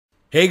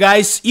Hey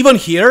guys, Ivan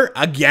here,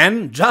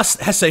 again,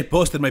 just as I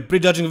posted my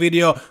prejudging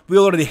video, we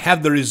already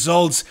have the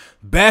results.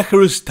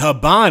 Behrouz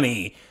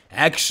Tabani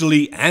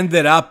actually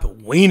ended up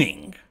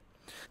winning.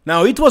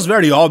 Now, it was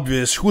very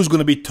obvious who's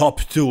gonna be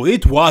top two.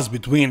 It was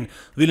between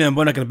William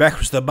Bonac and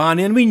Behrouz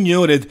Tabani, and we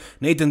knew that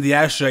Nathan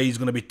Diasha is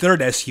gonna be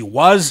third as he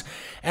was.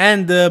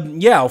 And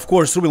yeah, of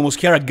course, Rubiel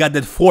Mosquera got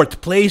that fourth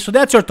place, so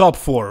that's our top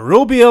four.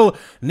 Rubiel,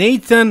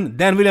 Nathan,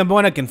 then William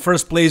Bonac, in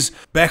first place,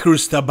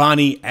 Behrouz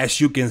Tabani, as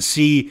you can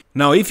see.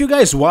 Now, if you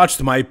guys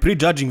watched my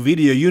prejudging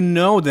video, you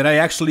know that I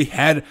actually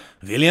had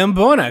William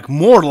Bonac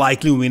more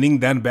likely winning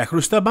than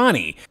Behrouz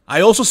Tabani.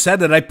 I also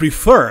said that I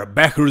prefer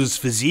Behrouz's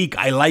physique.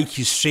 I like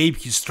his shape,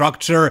 his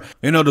structure,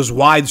 you know, those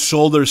wide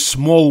shoulders,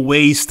 small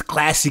waist,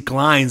 classic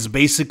lines,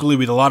 basically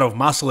with a lot of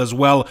muscle as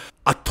well.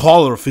 A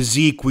taller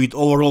physique with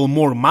overall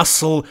more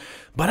muscle.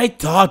 But I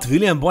thought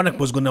William Bonac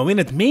was gonna win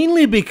it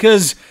mainly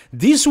because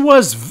this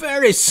was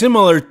very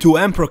similar to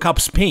Emperor Cup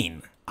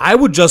Spain. I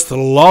would just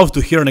love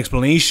to hear an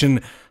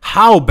explanation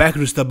how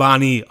Behrouz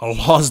Tabani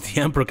lost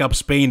the Emperor Cup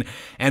Spain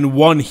and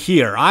won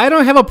here. I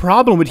don't have a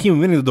problem with him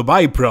winning the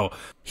Dubai Pro.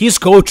 His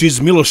coach is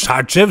Milos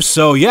Sarcev,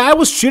 so yeah, I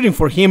was cheering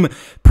for him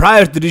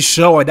prior to this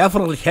show. I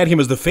definitely had him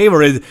as the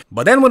favorite.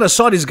 But then when I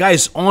saw these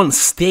guys on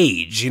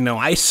stage, you know,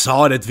 I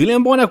saw that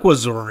William Bonac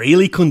was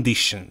really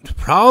conditioned.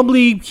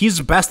 Probably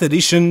his best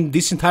edition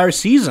this entire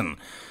season.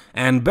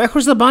 And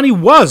Behrouz Tabani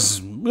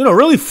was, you know,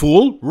 really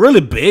full,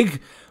 really big,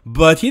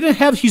 but he didn't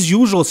have his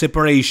usual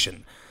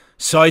separation.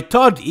 So I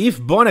thought if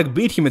Bonac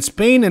beat him at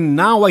Spain, and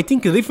now I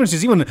think the difference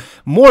is even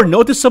more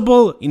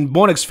noticeable in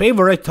Bonac's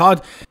favor, I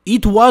thought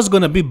it was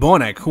gonna be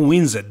Bonac who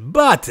wins it.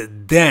 But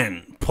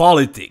then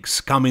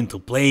politics come into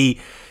play.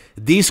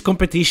 This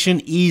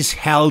competition is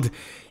held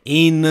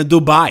in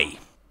Dubai,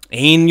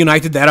 in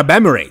United Arab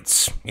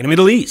Emirates, in the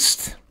Middle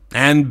East.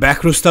 And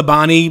Behrouz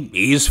Tabani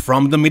is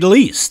from the Middle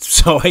East,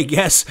 so I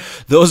guess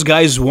those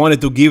guys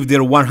wanted to give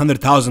their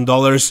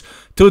 $100,000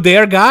 to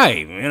their guy.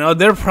 You know,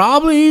 there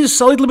probably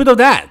is a little bit of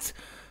that.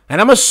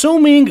 And I'm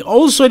assuming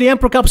also the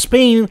Emperor Cup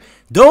Spain,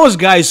 those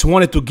guys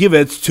wanted to give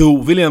it to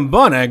William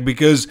Bonac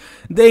because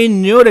they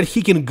knew that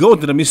he can go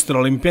to the Mr.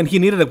 Olympia and he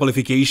needed a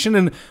qualification,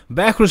 and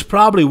Behrouz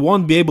probably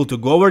won't be able to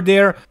go over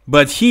there.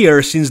 But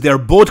here, since they're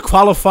both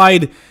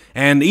qualified,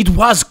 and it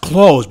was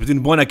close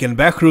between Bonac and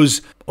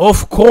Behrouz,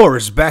 of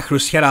course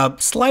Behrouz had a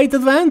slight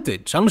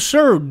advantage. I'm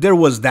sure there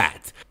was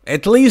that.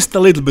 At least a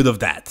little bit of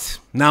that.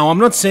 Now, I'm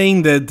not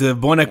saying that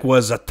Bonac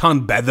was a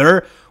ton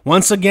better.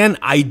 Once again,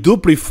 I do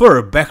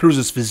prefer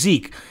Behrouz's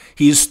physique.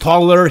 He is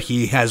taller,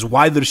 he has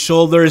wider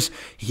shoulders,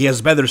 he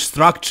has better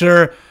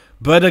structure.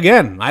 But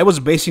again, I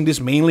was basing this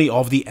mainly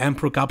off the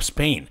Emperor Cup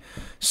Spain.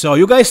 So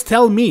you guys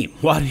tell me,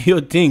 what do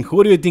you think?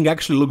 Who do you think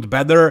actually looked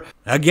better?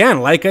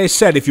 Again, like I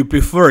said, if you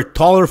prefer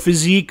taller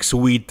physiques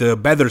with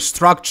better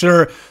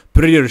structure,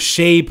 prettier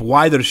shape,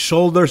 wider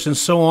shoulders and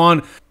so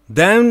on,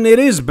 then it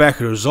is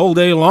Behrouz all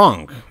day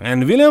long.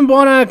 And William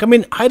Bonac, I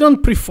mean, I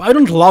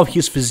don't love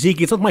his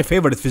physique. It's not my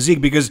favorite physique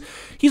because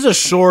he's a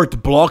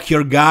short,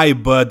 blockier guy,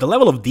 but the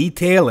level of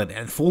detail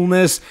and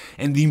fullness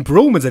and the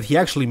improvements that he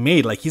actually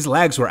made, like his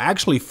legs were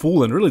actually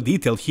full and really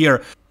detailed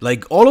here.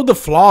 Like all of the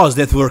flaws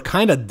that were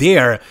kind of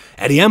there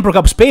at the Emperor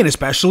Cup Spain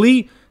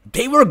especially,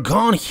 they were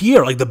gone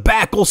here. Like the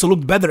back also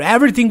looked better,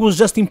 everything was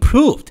just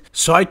improved.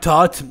 So I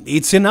thought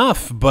it's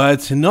enough,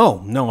 but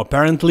no,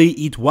 apparently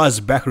it was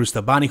Behrouz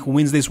Tabani who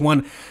wins this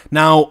one.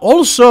 Now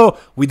also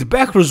with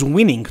Behrouz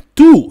winning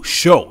 2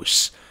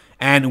 shows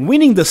and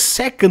winning the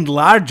second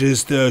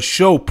largest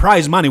show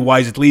prize money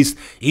wise, at least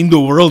in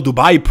the world,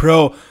 Dubai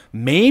Pro,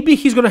 maybe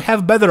he's gonna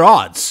have better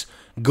odds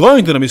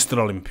going to the Mr.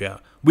 Olympia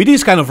with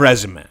this kind of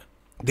resume.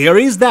 There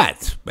is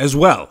that as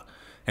well.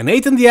 And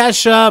Nathan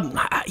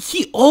Diasha,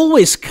 he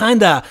always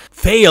kinda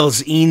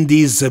fails in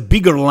these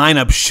bigger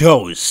lineup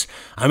shows.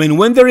 I mean,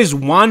 when there is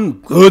one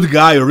good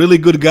guy, a really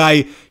good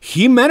guy,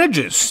 he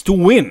manages to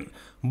win.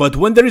 But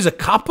when there is a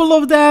couple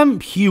of them,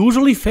 he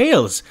usually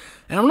fails.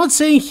 And I'm not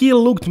saying he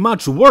looked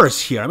much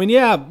worse here. I mean,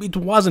 yeah, it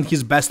wasn't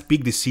his best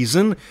peak this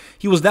season.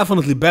 He was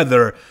definitely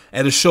better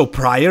at the show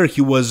prior.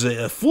 He was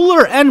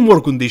fuller and more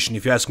conditioned,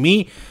 if you ask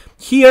me.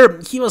 Here,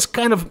 he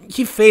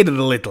faded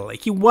a little.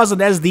 Like, he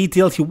wasn't as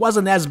detailed, he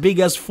wasn't as big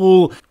as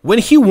full. When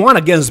he won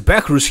against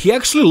Behrouz, he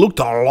actually looked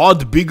a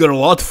lot bigger, a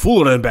lot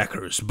fuller than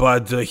Behrouz.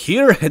 But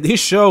here at this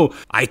show,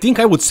 I think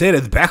I would say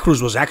that Behrouz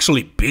was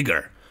actually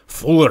bigger,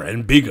 fuller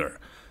and bigger.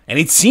 And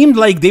it seemed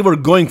like they were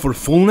going for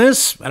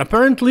fullness, and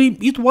apparently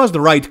it was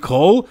the right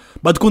call,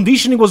 but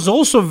conditioning was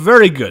also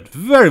very good,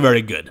 very,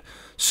 very good.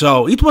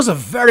 So it was a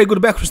very good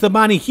Behrouz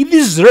Tabani. He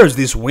deserves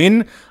this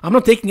win. I'm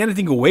not taking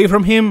anything away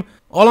from him.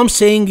 All I'm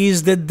saying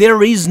is that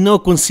there is no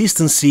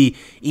consistency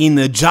in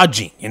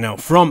judging, you know,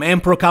 from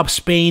Emperor Cup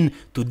Spain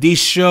to this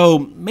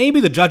show. Maybe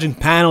the judging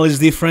panel is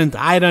different,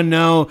 I don't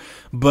know,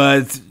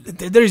 but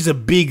there is a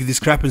big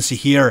discrepancy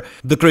here.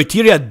 The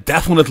criteria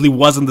definitely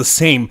wasn't the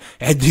same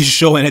at this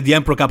show and at the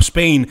Emperor Cup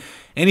Spain.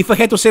 And if I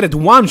had to say that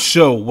one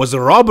show was a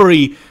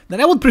robbery,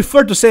 then I would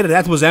prefer to say that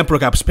that was Emperor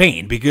Cup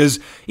Spain, because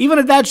even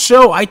at that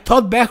show, I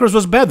thought Behrouz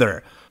was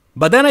better.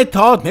 But then I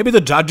thought maybe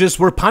the judges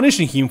were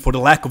punishing him for the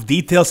lack of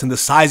details and the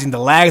size in the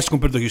legs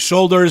compared to his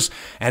shoulders,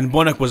 and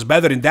Bonac was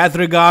better in that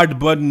regard,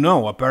 but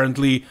no,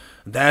 apparently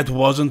that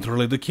wasn't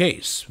really the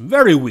case.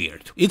 Very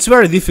weird. It's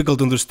very difficult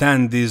to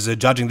understand these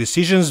judging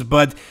decisions,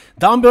 but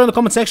down below in the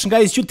comment section,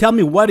 guys, you tell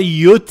me what do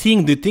you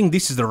think? Do you think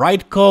this is the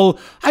right call?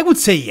 I would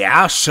say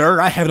yeah, sure,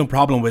 I have no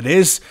problem with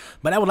this,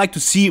 but I would like to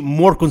see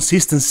more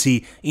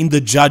consistency in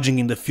the judging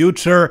in the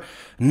future,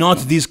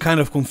 not these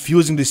kind of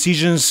confusing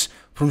decisions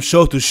from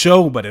show to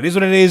show, but it is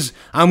what it is.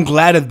 I'm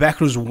glad that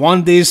Behrouz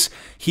won this.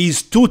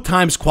 He's 2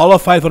 times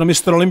qualified for the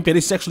Mr. Olympia.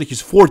 This is actually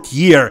his 4th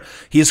year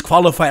he is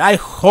qualified. I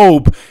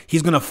hope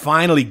he's gonna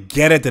finally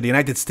get it to the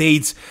United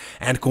States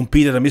and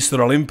compete at the Mr.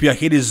 Olympia.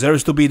 He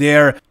deserves to be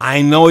there.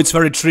 I know it's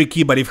very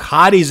tricky, but if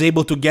Hadi is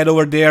able to get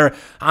over there,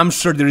 I'm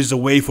sure there is a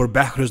way for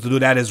Behrouz to do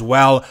that as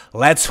well.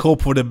 Let's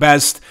hope for the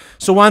best.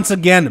 So once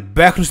again,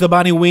 Behrouz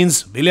Tabani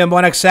wins, William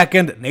Bonac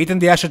 2nd,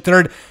 Nathan Diasha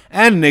 3rd,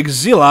 and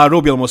Nexila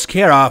Rubiel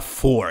Mosquera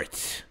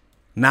 4th.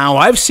 Now,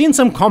 I've seen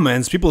some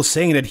comments, people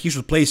saying that he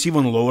should place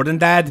even lower than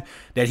that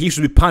he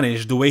should be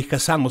punished the way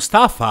Hassan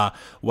Mustafa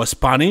was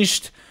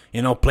punished,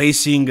 you know,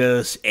 placing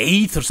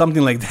 8th or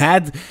something like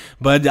that,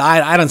 but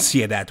I don't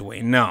see it that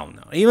way, no.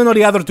 Even though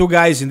the other 2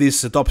 guys in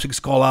this top 6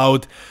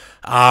 call-out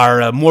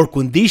are more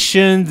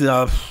conditioned,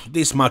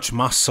 this much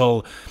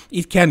muscle,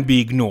 it can't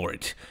be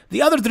ignored.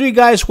 The other 3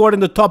 guys who are in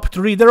the top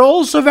 3, they're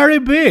also very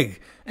big.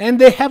 And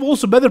they have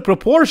also better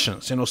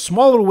proportions, you know,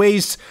 smaller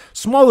waists,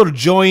 smaller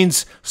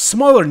joints,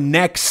 smaller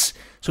necks,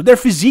 so their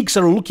physiques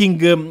are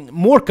looking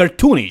more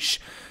cartoonish.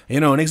 You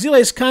know, Nexila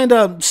is kind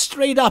of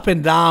straight up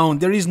and down,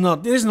 there isn't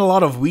a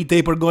lot of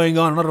V-taper going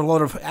on, not a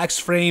lot of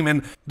X-frame,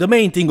 and the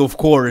main thing, of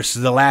course,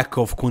 the lack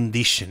of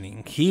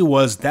conditioning. He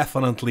was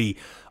definitely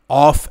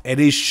off at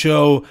his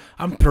show.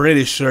 I'm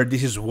pretty sure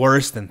this is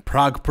worse than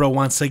Prague Pro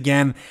once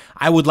again.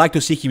 I would like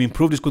to see him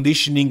improve his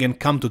conditioning and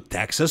come to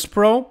Texas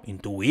Pro in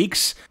 2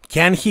 weeks.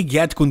 Can he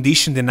get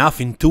conditioned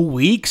enough in 2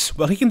 weeks?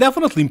 Well, he can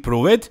definitely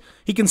improve it.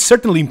 He can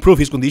certainly improve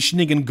his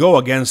conditioning and go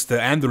against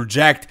Andrew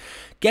Jacked.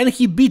 Can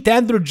he beat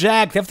Andrew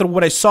Jacked after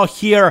what I saw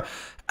here?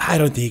 I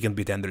don't think he can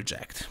beat Andrew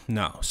Jacked.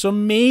 No. So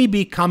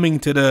maybe coming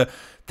to the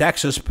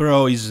Texas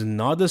Pro is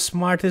not the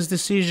smartest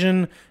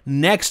decision.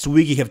 Next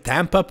week you have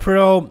Tampa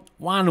Pro.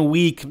 1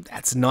 week,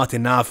 that's not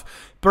enough.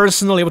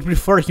 Personally, I would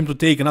prefer him to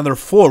take another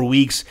 4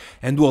 weeks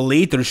and do a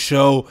later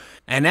show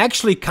and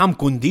actually come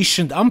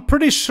conditioned. I'm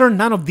pretty sure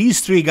none of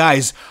these 3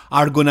 guys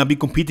are gonna be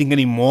competing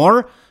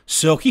anymore.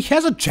 So he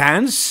has a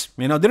chance.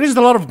 You know, there is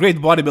a lot of great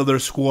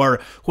bodybuilders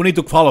who need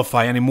to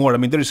qualify anymore. I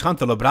mean, there is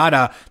Hunter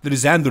Labrada, there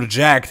is Andrew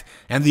Jacked,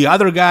 and the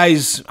other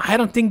guys, I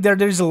don't think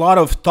there is a lot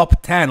of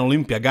top 10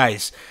 Olympia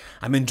guys.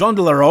 I mean, John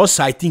De La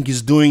Rosa, I think,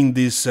 is doing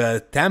this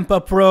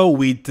Tampa Pro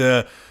with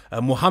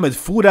Mohamed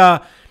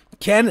Fouda.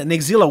 Can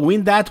Nexila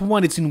win that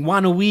one? It's in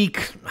 1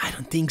 week. I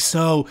don't think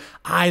so.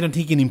 I don't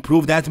think he can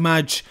improve that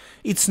much.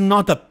 It's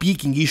not a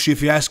peaking issue,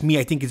 if you ask me.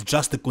 I think it's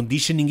just a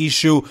conditioning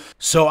issue.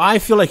 So I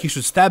feel like he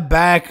should step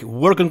back,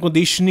 work on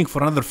conditioning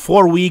for another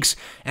 4 weeks,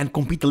 and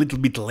compete a little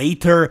bit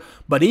later.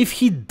 But if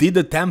he did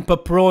the Tampa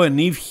Pro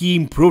and if he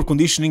improved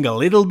conditioning a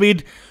little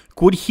bit,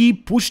 could he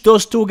push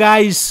those 2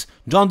 guys?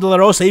 John De La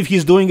Rosa, if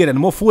he's doing it, and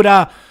Mo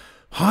Fouda,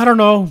 I don't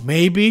know,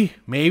 maybe.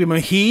 I mean,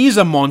 he is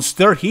a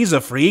monster, he's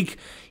a freak.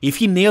 If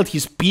he nailed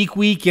his peak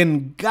week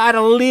and got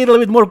a little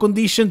bit more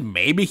conditioned,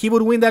 maybe he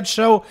would win that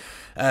show.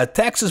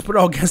 Texas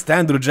Pro against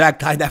Andrew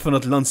Jacked, I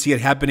definitely don't see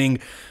it happening.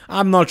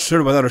 I'm not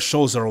sure what other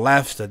shows are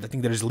left. I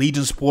think there is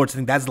Legion Sports, I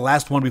think that's the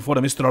last one before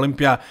the Mr.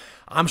 Olympia.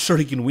 I'm sure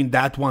he can win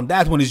that one.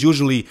 That one is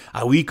usually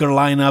a weaker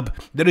lineup.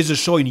 There is a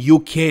show in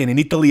UK and in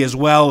Italy as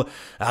well.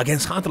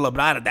 Against Hunter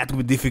Labrada, that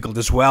would be difficult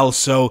as well.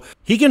 So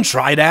he can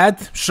try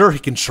that. Sure, he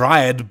can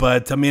try it.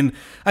 But, I mean,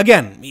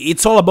 again,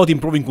 it's all about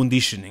improving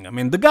conditioning. I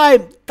mean, the guy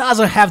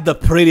doesn't have the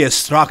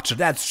prettiest structure,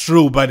 that's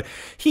true. But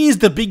he's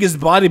the biggest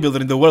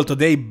bodybuilder in the world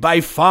today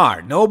by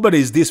far. Nobody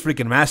is this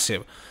freaking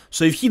massive.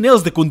 So if he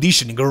nails the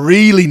conditioning,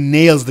 really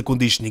nails the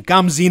conditioning,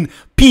 comes in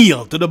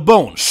peeled to the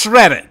bone,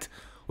 shredded,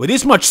 with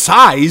this much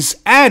size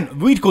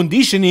and with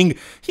conditioning,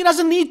 he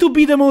doesn't need to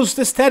be the most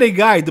aesthetic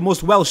guy, the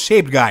most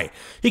well-shaped guy.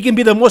 He can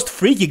be the most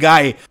freaky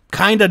guy,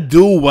 kinda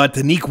do what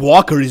Nick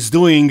Walker is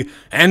doing,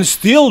 and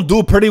still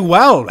do pretty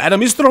well at a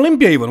Mr.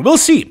 Olympia even. We'll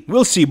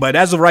see, but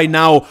as of right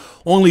now,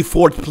 only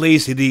 4th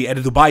place at the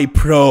Dubai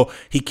Pro.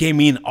 He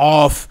came in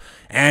off,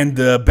 and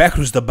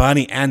Behrouz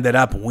Tabani ended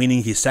up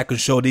winning his 2nd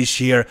show this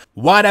year.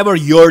 Whatever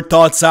your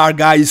thoughts are,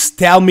 guys,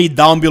 tell me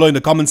down below in the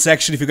comment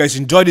section. If you guys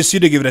enjoyed this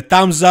video, give it a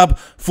thumbs up.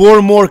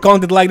 For more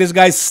content like this,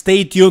 guys,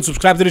 stay tuned,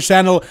 subscribe to the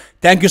channel.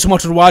 Thank you so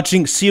much for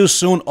watching. See you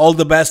soon, all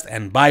the best,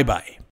 and bye-bye.